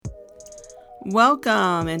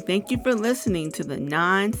Welcome, and thank you for listening to the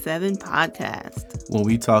 9-7 podcast. Where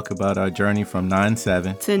we talk about our journey from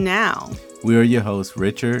 9-7 to now. We are your hosts,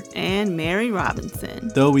 Richard and Mary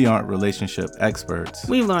Robinson. Though we aren't relationship experts,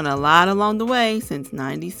 we've learned a lot along the way since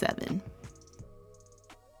 97.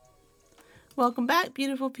 Welcome back,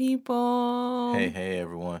 beautiful people. Hey,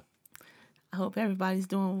 everyone. I hope everybody's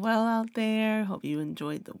doing well out there. Hope you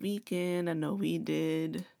enjoyed the weekend. I know we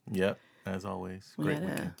did. Yep, as always. We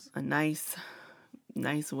had a nice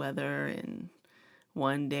weather, and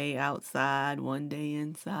one day outside, one day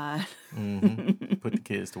inside. Put the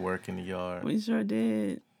kids to work in the yard. We sure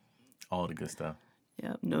did. All the good stuff.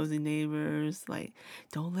 Yep, nosy neighbors, like,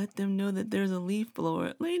 don't let them know that there's a leaf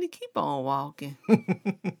blower. Lady, keep on walking.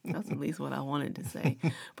 That's at least what I wanted to say.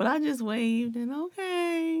 But I just waved and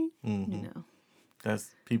okay, you know.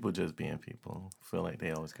 That's people just being people. Feel like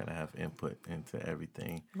they always kind of have input into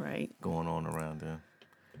everything going on around them.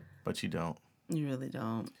 But you don't. You really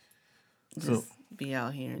don't. Just be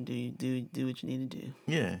out here and do what you need to do.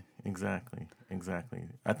 Yeah, exactly.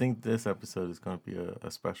 I think this episode is going to be a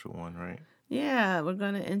special one, right? Yeah, we're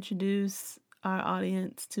going to introduce our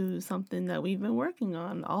audience to something that we've been working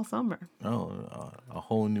on all summer. Oh, a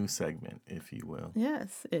whole new segment, if you will.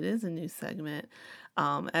 Yes, it is a new segment.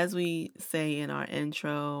 As we say in our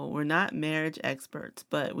intro, we're not marriage experts,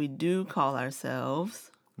 but we do call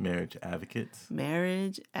ourselves marriage advocates.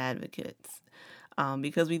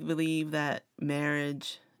 Because we believe that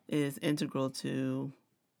marriage is integral to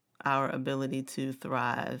our ability to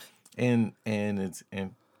thrive. And it's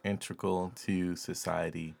integral to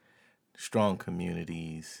society, strong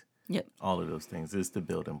communities. Yep. All of those things. It's the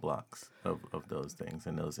building blocks of those things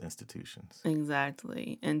and those institutions.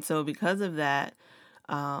 Exactly. And so because of that,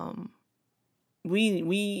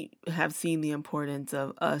 we have seen the importance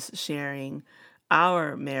of us sharing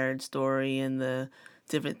our marriage story and the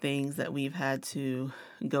different things that we've had to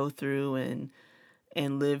go through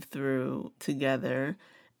and live through together.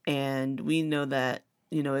 And we know that,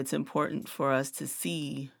 it's important for us to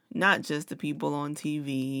see not just the people on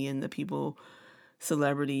TV and the people,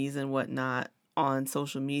 celebrities and whatnot on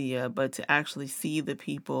social media, but to actually see the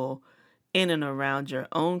people in and around your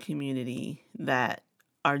own community that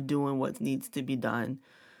are doing what needs to be done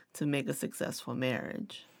to make a successful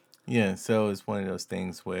marriage. Yeah, so it's one of those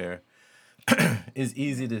things where it's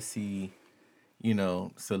easy to see,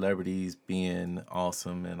 celebrities being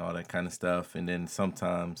awesome and all that kind of stuff. And then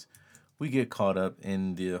sometimes we get caught up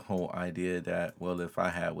in the whole idea that, well, if I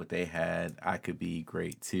had what they had, I could be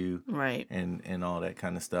great too. Right. And all that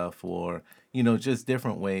kind of stuff. Or, just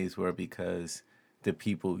different ways where because the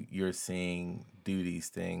people you're seeing do these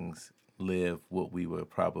things live what we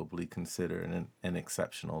would probably consider an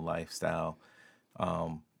exceptional lifestyle.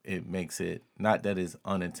 It makes it, not that it's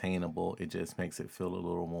unattainable, it just makes it feel a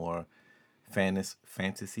little more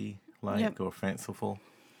fantasy-like or fanciful.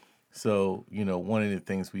 So, one of the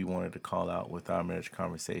things we wanted to call out with our marriage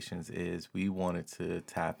conversations is we wanted to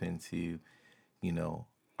tap into,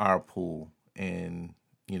 our pool and,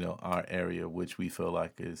 our area, which we feel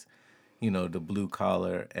like is, the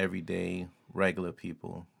blue-collar, everyday, regular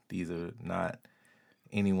people. These are not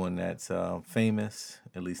anyone that's famous,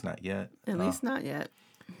 at least not yet. At least not yet.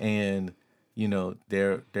 And,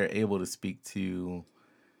 they're able to speak to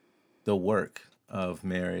the work of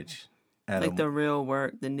marriage. Like the real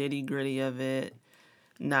work, the nitty-gritty of it,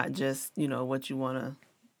 not just, what you want to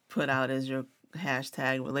put out as your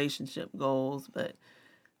hashtag relationship goals, but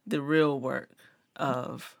the real work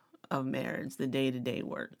of marriage, the day-to-day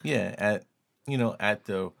work. Yeah, at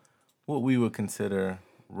the what we would consider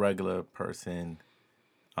regular person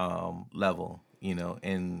level,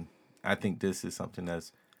 and I think this is something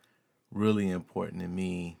that's really important to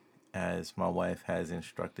me, as my wife has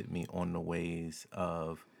instructed me on the ways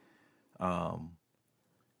of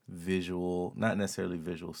visual, not necessarily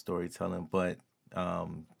visual storytelling, but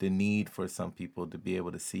the need for some people to be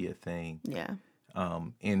able to see a thing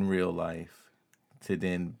in real life to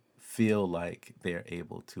then feel like they're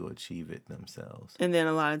able to achieve it themselves. And then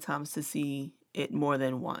a lot of times to see it more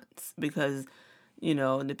than once, because,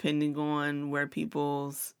 depending on where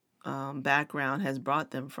people's background has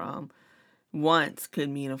brought them from, once could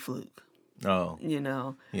mean a fluke. Oh.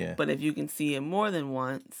 Yeah. But if you can see it more than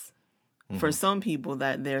once, for some people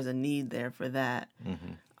that there's a need there for that,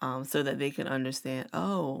 so that they can understand,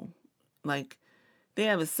 like they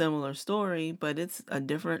have a similar story, but it's a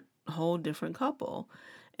whole different couple.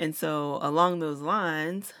 And so along those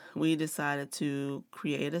lines, we decided to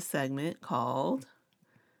create a segment called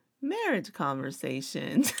Marriage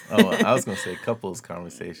Conversations. I was going to say couples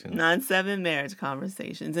conversations. 9-7 marriage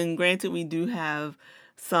conversations. And granted, we do have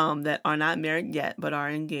some that are not married yet but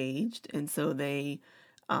are engaged, and so they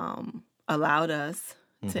allowed us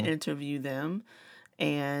to Mm-hmm. interview them,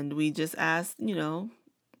 and we just asked them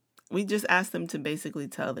to basically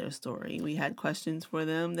tell their story. We had questions for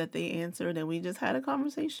them that they answered, and we just had a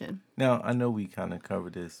conversation. Now, I know we kind of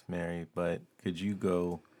covered this, Mary, but could you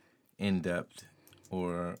go in depth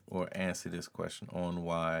or answer this question on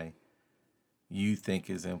why you think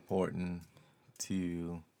is important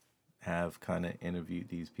to have kind of interviewed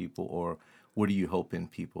these people, or what are you hoping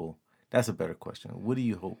people? That's a better question. What do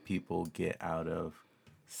you hope people get out of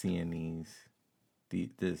seeing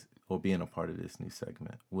this or being a part of this new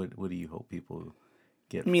segment? What do you hope people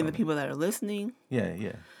get I mean, the from it? people that are listening. Yeah,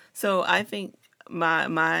 yeah. So I think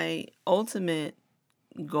my ultimate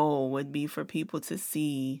goal would be for people to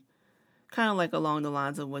see, kind of like along the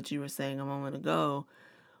lines of what you were saying a moment ago,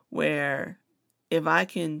 where if I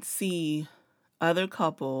can see other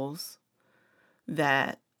couples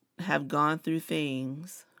that have gone through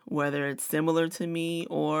things, whether it's similar to me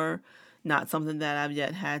or not something that I've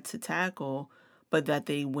yet had to tackle, but that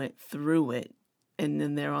they went through it and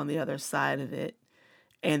then they're on the other side of it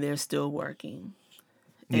and they're still working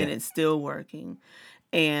and Yeah. it's still working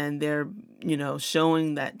and they're,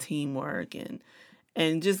 showing that teamwork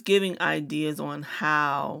and just giving ideas on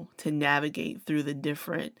how to navigate through the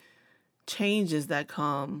different changes that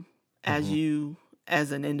come as Mm-hmm. you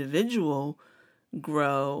as an individual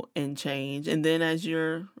grow and change, and then as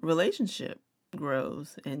your relationship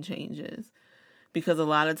grows and changes. Because a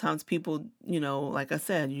lot of times people, like I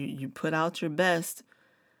said, you put out your best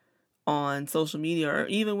on social media, or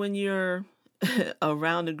even when you're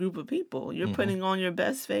around a group of people, you're Mm-hmm. putting on your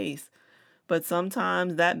best face. But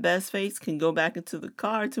sometimes that best face can go back into the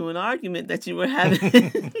car to an argument that you were having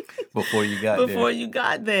Before you got there. before you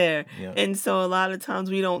got there. Yeah. And so a lot of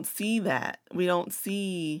times we don't see that. We don't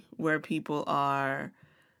see where people are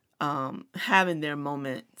having their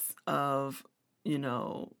moments of,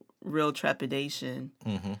 real trepidation,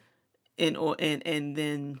 Mm-hmm. and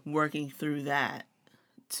then working through that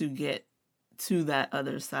to get to that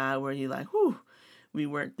other side where you're like, whew, we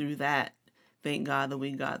worked through that. Thank God that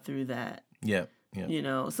we got through that. Yep.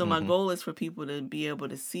 Yep. So my Mm-hmm. goal is for people to be able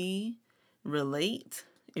to see, relate,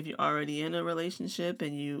 if you're already in a relationship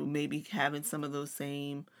and you may be having some of those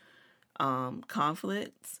same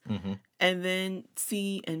conflicts, Mm-hmm. and then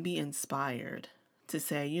see and be inspired to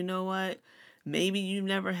say, you know what, maybe you've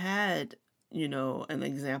never had, an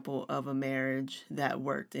example of a marriage that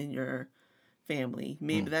worked in your family.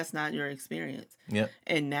 Maybe that's not your experience. Yep.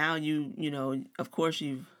 And now of course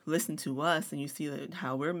you've listened to us and you see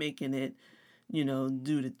how we're making it,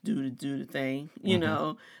 do the thing,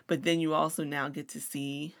 Mm-hmm. but then you also now get to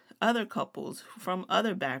see other couples from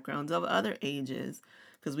other backgrounds of other ages,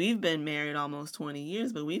 because we've been married almost 20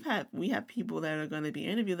 years, but we have people that are going to be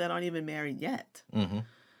interviewed that aren't even married yet. Mm-hmm.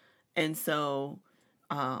 And so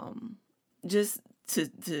just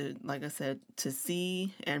to like I said, to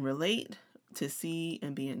see and relate, to see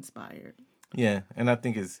and be inspired. Yeah, and I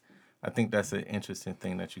think that's an interesting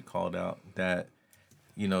thing that you called out, that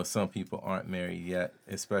some people aren't married yet,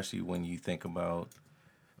 especially when you think about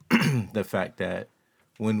the fact that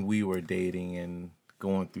when we were dating and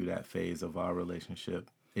going through that phase of our relationship,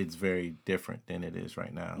 it's very different than it is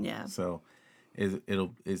right now. Yeah. So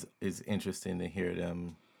it's interesting to hear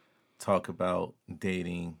them talk about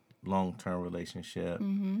dating, long-term relationship,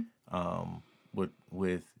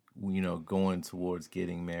 with going towards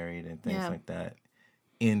getting married and things Yeah. like that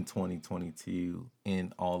in 2022,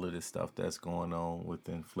 in all of the stuff that's going on with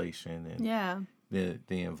inflation and Yeah. the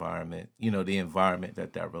environment, the environment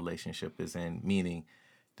that relationship is in, meaning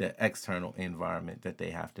the external environment that they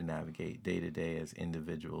have to navigate day to day as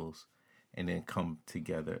individuals, and then come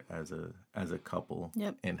together as a couple.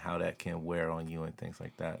 Yep. And how that can wear on you and things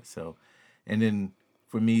like that. So, and then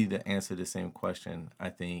for me to answer the same question, I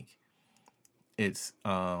think it's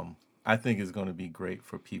going to be great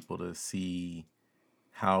for people to see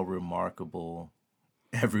how remarkable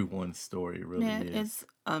everyone's story really Man, is. it's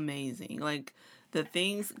amazing. Like the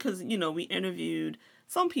things, because we interviewed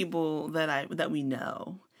some people that we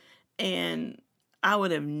know, and I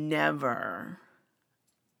would have never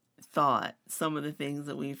thought some of the things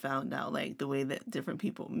that we found out, like the way that different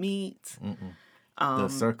people meet, The the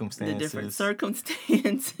different circumstances.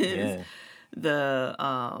 circumstances, Yeah.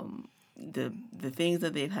 the things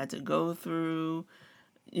that they've had to go through,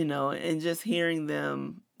 and just hearing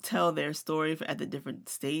them tell their story at the different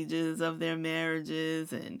stages of their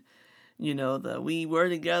marriages, and we were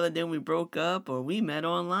together, then we broke up, or we met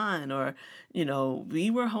online, or,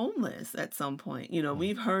 we were homeless at some point.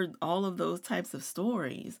 We've heard all of those types of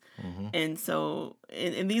stories. Mm-hmm. And so,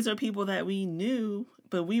 and these are people that we knew,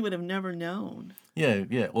 but we would have never known. Yeah,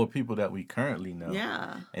 yeah, or people that we currently know.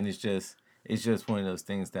 Yeah. And it's just one of those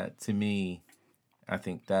things that, to me, I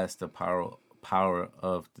think that's the power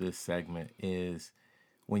of this segment, is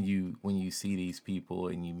when you see these people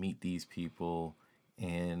and you meet these people,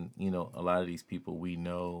 and a lot of these people we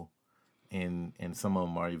know, and some of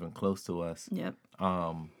them are even close to us. Yep.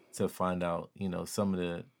 To find out some of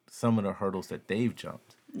the hurdles that they've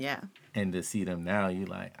jumped. Yeah. And to see them now, you're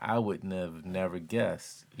like, I wouldn't have never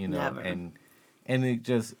guessed, Never. and it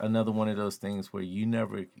just another one of those things where you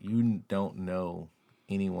don't know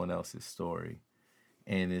anyone else's story.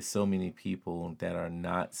 And there's so many people that are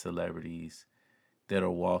not celebrities that are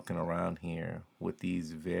walking around here with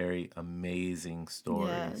these very amazing stories.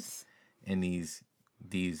 Yes. And these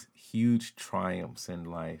huge triumphs in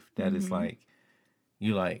life that is like,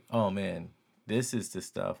 you're like, oh man, this is the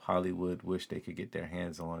stuff Hollywood wish they could get their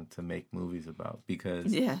hands on to make movies about.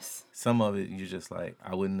 Because Yes. some of it, you're just like,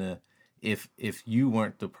 I wouldn't have, if you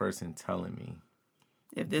weren't the person telling me,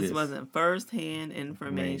 if this wasn't firsthand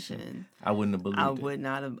information, I wouldn't have believed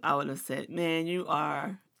it. I would have said, man, you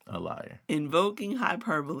are a liar, invoking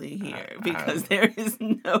hyperbole here, because there is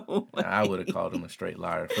no way. I would have called him a straight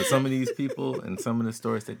liar. For some of these people and some of the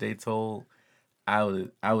stories that they told, I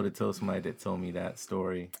would have told somebody that told me that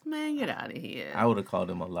story, man, get out of here. I would have called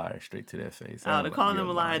them a liar straight to their face. I would have called them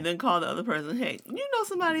a liar, then called the other person, hey, you know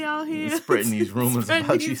somebody out here you're spreading these rumors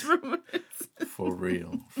about you. Rumors. For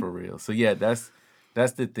real. So yeah, that's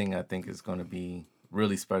the thing I think is going to be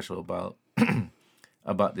really special about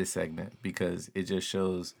about this segment, because it just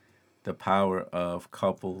shows the power of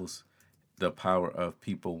couples, the power of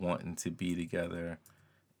people wanting to be together,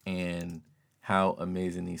 and how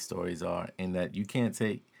amazing these stories are, and that you can't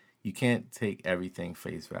take everything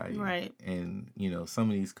face value. Right. And some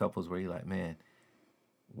of these couples where you're like, man,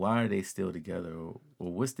 why are they still together, or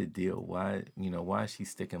what's the deal? Why is she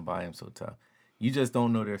sticking by him so tough? You just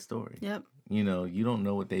don't know their story. Yep. You don't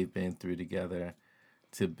know what they've been through together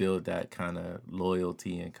to build that kind of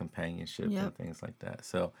loyalty and companionship and things like that.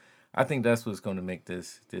 So I think that's what's going to make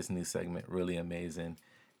this new segment really amazing,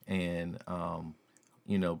 and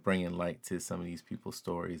bringing light to some of these people's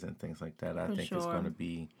stories and things like that. I think it's going to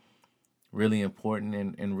be really important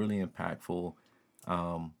and really impactful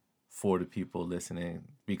for the people listening,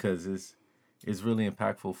 because it's really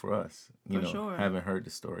impactful for us. Having heard the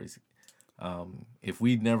stories. If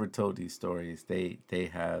we never told these stories, they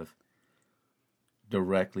have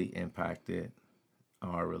directly impacted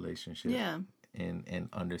our relationship. Yeah. And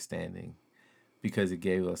understanding, because it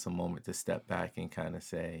gave us a moment to step back and kind of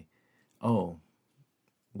say, oh,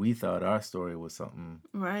 we thought our story was something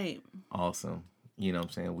right, awesome. You know what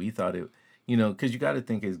I'm saying? We thought it, because you got to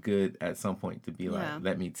think it's good at some point to be like,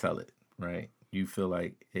 let me tell it, right? You feel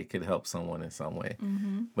like it could help someone in some way.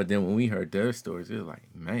 Mm-hmm. But then when we heard their stories, it was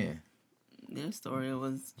like, man, their story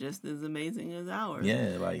was just as amazing as ours.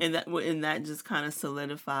 Yeah, like, and that just kind of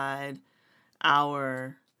solidified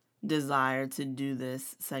our desire to do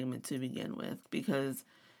this segment to begin with, because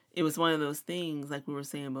it was one of those things, like we were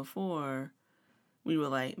saying before, we were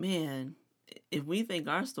like, man, if we think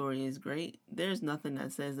our story is great, there's nothing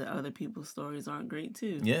that says that other people's stories aren't great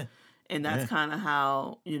too. Yeah. And that's kind of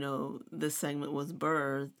how, this segment was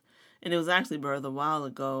birthed. And it was actually birthed a while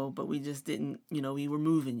ago, but we just didn't, we were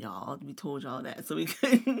moving y'all. We told y'all that. So we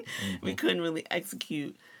couldn't we couldn't really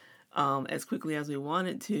execute as quickly as we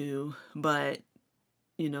wanted to. But,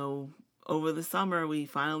 over the summer we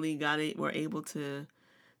finally we're able to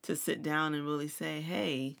sit down and really say,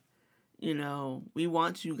 hey, we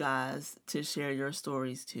want you guys to share your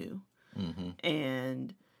stories too. Mm-hmm.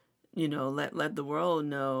 And, let the world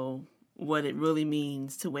know what it really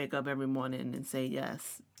means to wake up every morning and say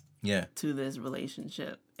yes to this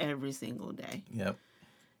relationship every single day. Yep.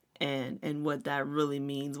 And what that really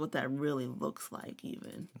means, what that really looks like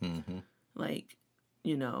even. Mm-hmm. Like,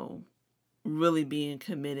 really being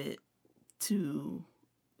committed to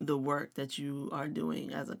the work that you are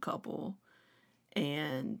doing as a couple,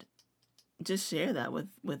 and just share that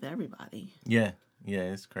with everybody. Yeah,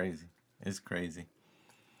 it's crazy. It's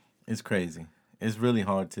really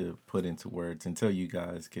hard to put into words until you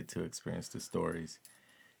guys get to experience the stories.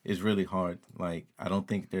 It's really hard. Like, I don't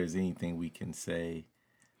think there's anything we can say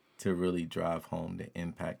to really drive home the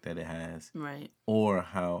impact that it has. Right. Or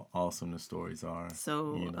how awesome the stories are.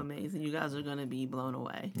 So amazing. You guys are going to be blown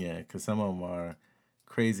away. Yeah, because some of them are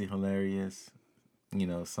crazy hilarious.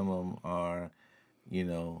 Some of them are,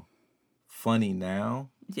 funny now,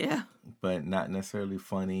 Yeah. but not necessarily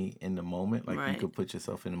funny in the moment. Like you Right. could put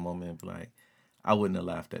yourself in the moment and be like, I wouldn't have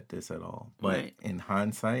laughed at this at all. But Right. in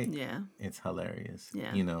hindsight, Yeah. it's hilarious.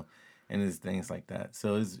 Yeah. You know, and it's things like that.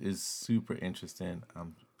 So it's super interesting.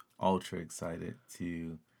 I'm ultra excited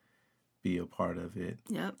to be a part of it.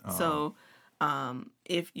 Yep. So,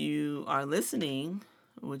 if you are listening,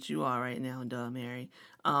 which you are right now, duh, Mary,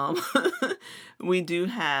 um, we do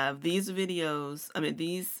have these videos. I mean,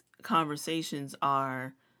 these conversations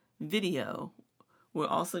are video. We're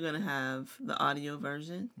also going to have the audio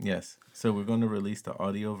version. Yes. So we're going to release the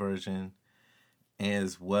audio version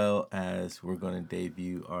as well as we're going to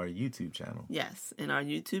debut our YouTube channel. Yes. And our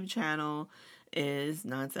YouTube channel is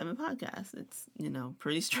 97 Podcast. It's,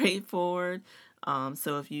 pretty straightforward.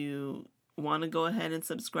 So if you want to go ahead and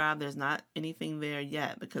subscribe, there's not anything there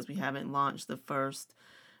yet because we haven't launched the first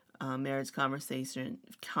marriage conversation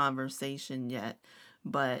yet.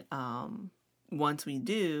 But once we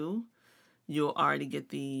do, you'll already get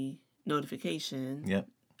the notification. Yep.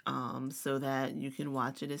 So that you can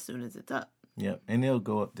watch it as soon as it's up. Yep. And it'll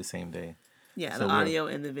go up the same day. Yeah, so the audio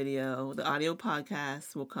and the video. The audio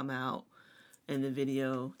podcast will come out, and the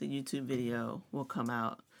YouTube video will come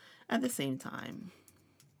out at the same time.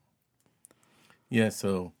 Yeah,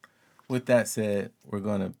 so with that said, we're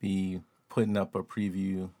going to be putting up a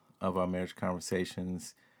preview of our marriage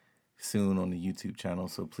conversations soon on the YouTube channel.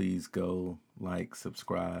 So please go like,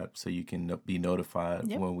 subscribe so you can be notified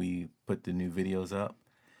when we put the new videos up.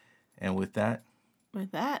 And with that,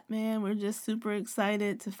 man, we're just super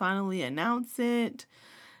excited to finally announce it.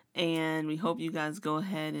 And we hope you guys go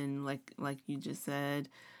ahead and, like you just said,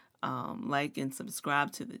 like and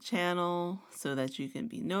subscribe to the channel so that you can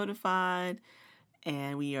be notified.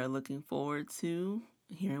 And we are looking forward to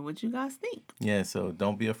hearing what you guys think. Yeah, so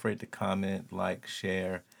don't be afraid to comment, like,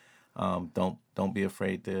 share. Don't be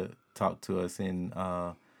afraid to talk to us in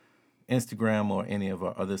Instagram or any of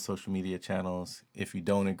our other social media channels. If you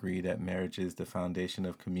don't agree that marriage is the foundation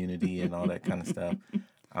of community and all that kind of stuff,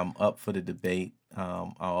 I'm up for the debate.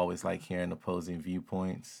 I always like hearing opposing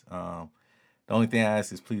viewpoints. The only thing I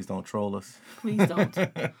ask is please don't troll us. Please don't.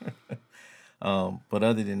 But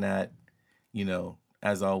other than that,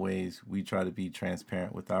 as always, we try to be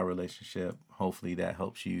transparent with our relationship. Hopefully that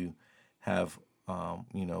helps you have, a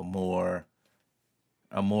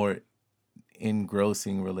more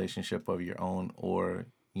engrossing relationship of your own, or,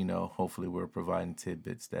 hopefully we're providing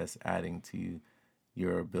tidbits that's adding to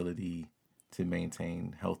your ability to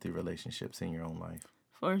maintain healthy relationships in your own life.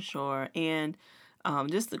 For sure. And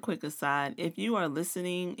just a quick aside, if you are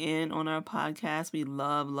listening in on our podcast, we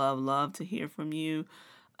love, love, love to hear from you.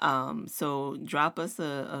 So drop us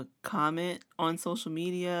a comment on social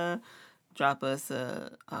media, drop us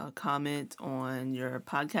a comment on your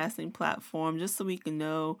podcasting platform, just so we can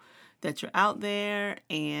know that you're out there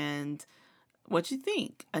and what you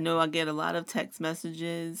think. I know I get a lot of text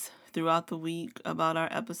messages throughout the week about our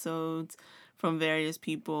episodes from various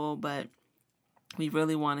people, but we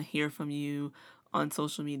really want to hear from you on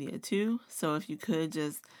social media too. So if you could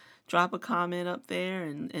just drop a comment up there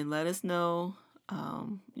and let us know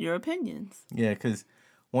your opinions. Yeah, because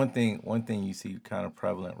one thing you see kind of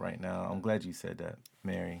prevalent right now, I'm glad you said that,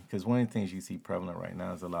 Mary, because one of the things you see prevalent right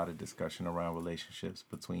now is a lot of discussion around relationships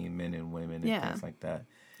between men and women and things like that.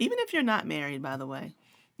 Even if you're not married, by the way,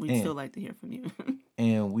 we'd still like to hear from you.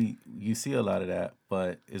 And you see a lot of that,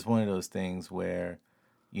 but it's one of those things where,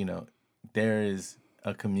 there is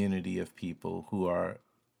a community of people who are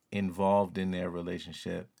involved in their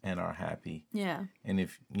relationship and are happy. Yeah. And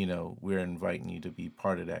if, we're inviting you to be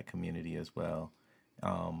part of that community as well.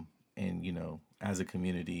 And, as a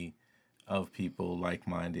community of people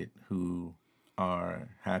like-minded who are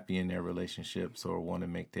happy in their relationships or want to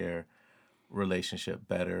make their relationship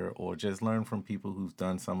better, or just learn from people who've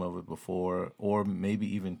done some of it before, or maybe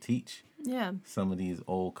even teach some of these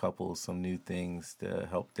old couples some new things to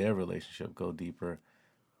help their relationship go deeper.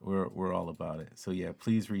 We're all about it. So yeah,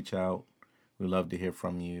 please reach out. We'd love to hear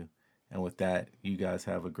from you. And with that, you guys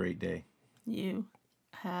have a great day. You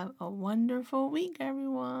have a wonderful week,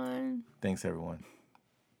 everyone. Thanks, everyone.